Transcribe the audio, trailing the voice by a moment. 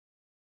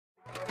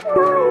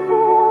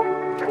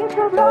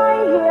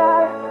What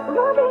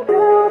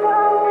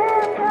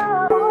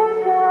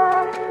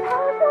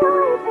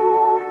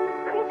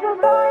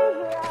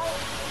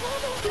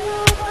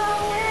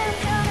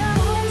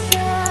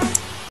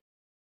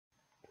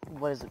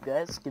is up,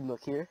 guys?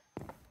 SkimMilk here,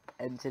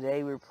 and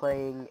today we're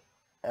playing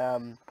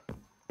Dawn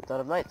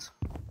of Nights.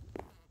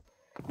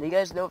 Now, you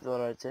guys know what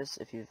Dawn of Nights is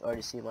if you've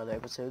already seen my other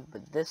episode,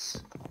 but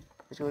this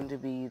is going to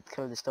be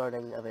kind of the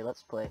starting of a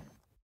Let's Play.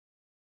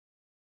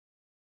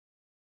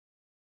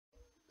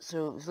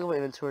 So, let's look at my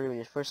inventory. When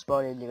you first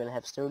spawn in, you're going to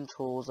have stone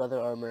tools, leather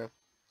armor,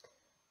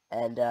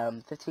 and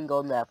 15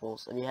 golden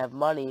apples, and you have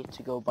money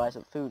to go buy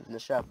some food from the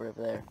shop right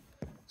over there.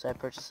 So I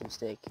purchased some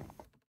steak.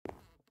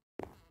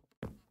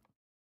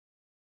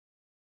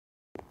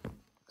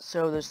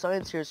 So there's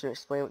signs here to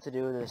explain what to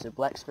do. There's a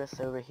blacksmith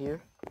over here.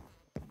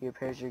 He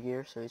repairs your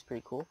gear, so he's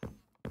pretty cool.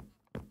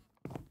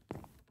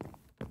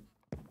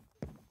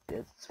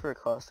 It's for a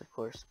cost, of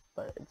course,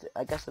 but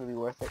I guess it'll be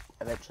worth it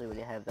eventually when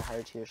you have the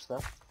higher tier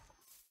stuff.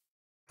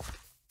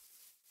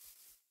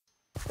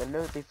 But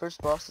no, the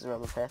first boss is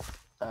around the path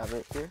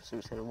right here, so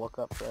we're just gonna walk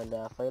up and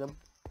fight him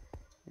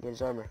and get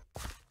his armor.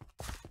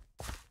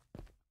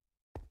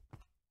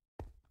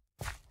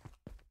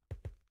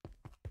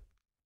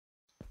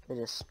 You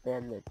just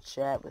spam the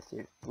chat with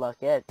your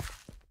luck edge.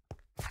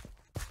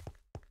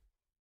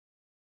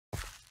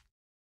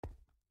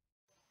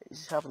 You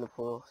just hop in the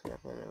pool, so you're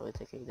not gonna really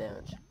take any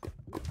damage.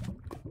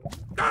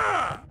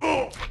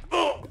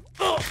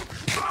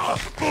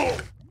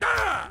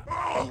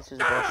 And this is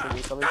a boss room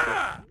you're coming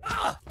to.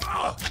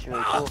 It's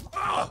really cool.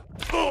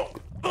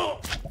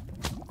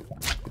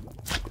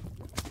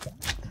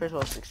 The first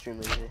boss is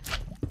extremely easy.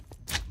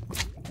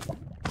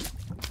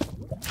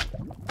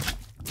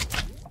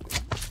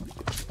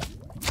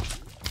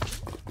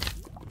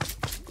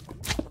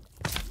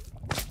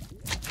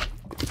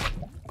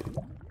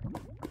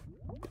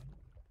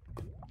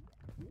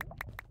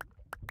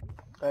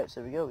 Alright,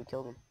 so we go, we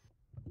killed him.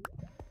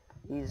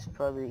 He's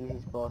probably the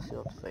easiest boss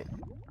you'll have to fight.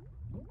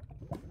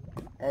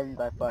 And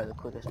by far the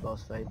quickest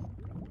boss fight.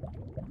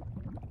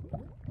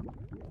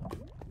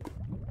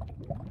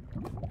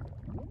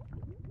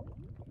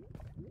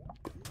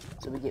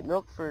 So we get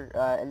milk for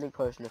ending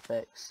potion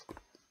effects.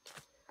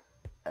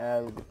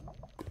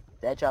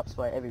 That drops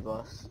by every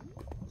boss.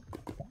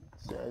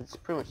 So it's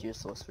pretty much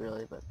useless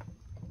really, but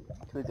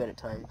it can be good at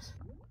times.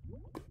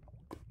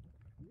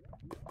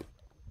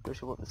 We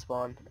should look at the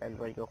spawn and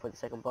ready to go for the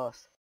second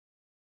boss.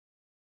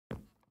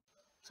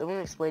 So I'm going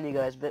to explain to you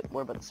guys a bit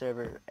more about the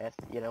server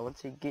after,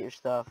 once you get your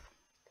stuff.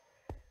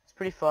 It's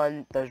pretty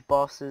fun. There's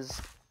bosses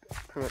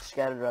pretty much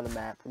scattered around the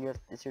map, and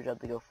it's your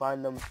job to go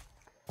find them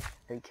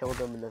and kill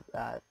them and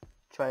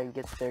try and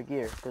get their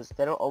gear, because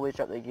they don't always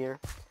drop their gear.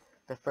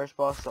 The first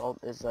boss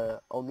is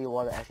only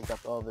one that actually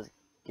drops all of his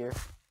gear.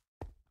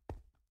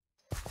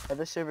 And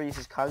this server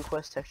uses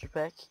Conquest texture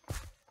pack.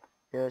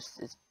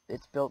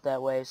 It's built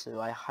that way, so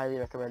I highly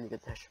recommend you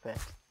get the texture pack,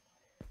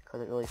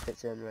 because it really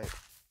fits in right.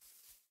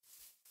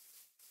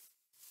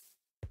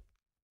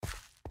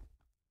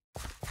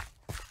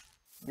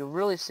 You'll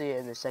really see it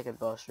in the second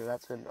boss room.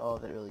 That's when all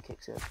of it really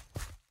kicks in.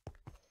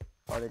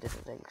 All the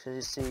different things. So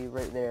you see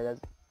right there,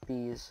 that's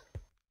bees,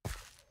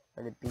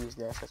 and a bee's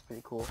nest. That's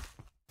pretty cool.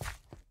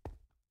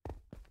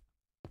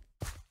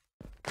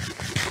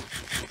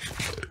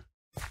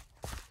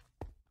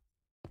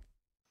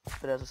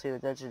 But as we see in the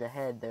dungeon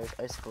ahead, there's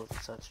icicles and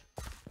such.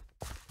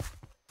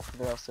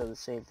 They're also the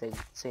same thing,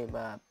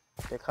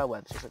 they're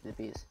cobwebs, just like the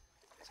bees.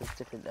 So it's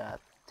different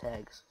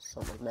tags,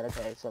 something like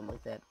meta tags, something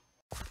like that.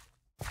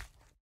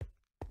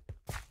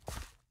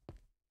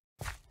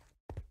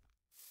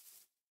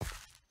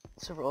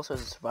 The server also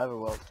has a survivor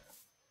world.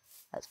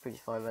 That's pretty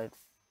fun.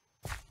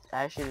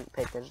 I actually didn't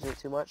pay attention to it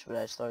too much, but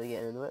I started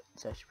getting into it.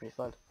 It's actually pretty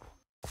fun.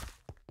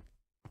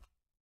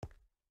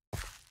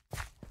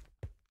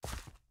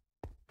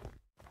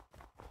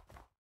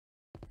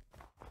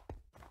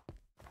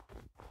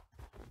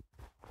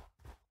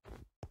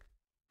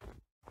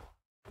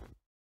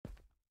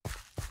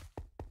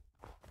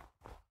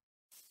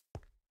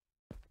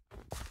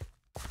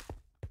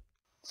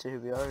 So here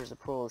we are, here's the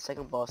portal of the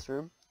second boss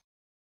room.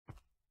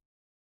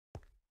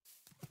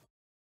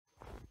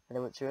 And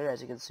I went through it,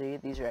 as you can see,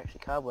 these are actually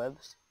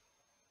cobwebs.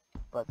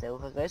 But they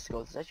look like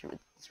icicles.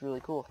 It's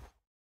really cool.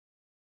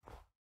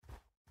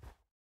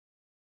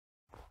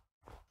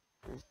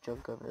 There's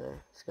junk over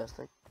there,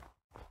 disgusting.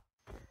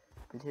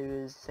 And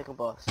here is the second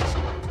boss.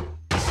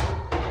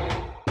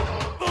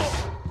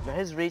 Now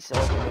his reach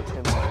also makes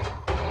him hard.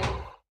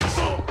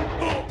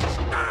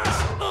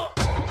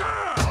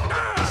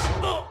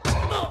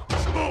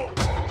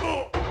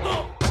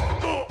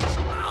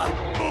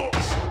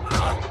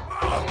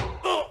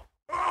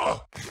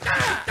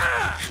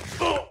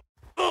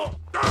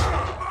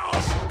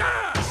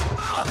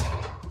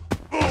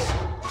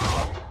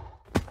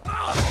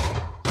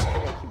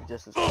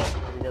 Just as well,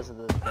 because he does have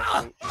the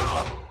best reach.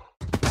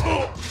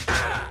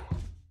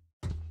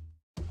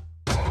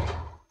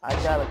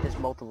 I've died like this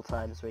multiple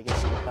times where he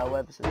gets in the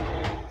cobwebs and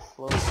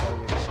slowly killing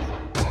your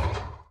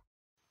death.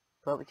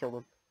 But we killed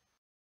him.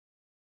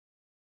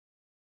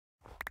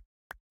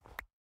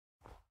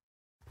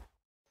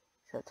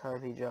 That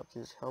time he dropped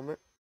his helmet,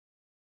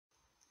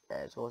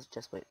 as well as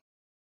chest plate.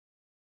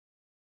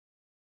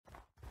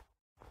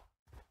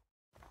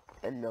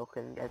 And milk,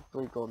 and I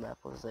believe golden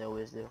apples, as they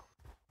always do.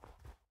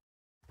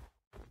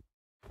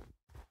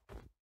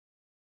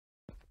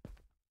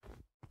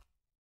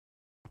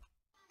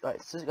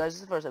 Alright, so guys, this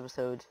is the first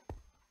episode.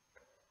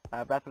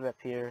 Wrapping it up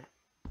here.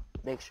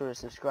 Make sure to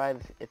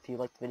subscribe if you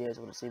like the videos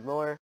and want to see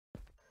more.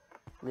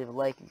 Leave a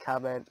like and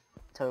comment.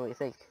 Tell me what you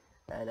think.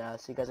 And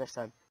see you guys next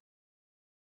time.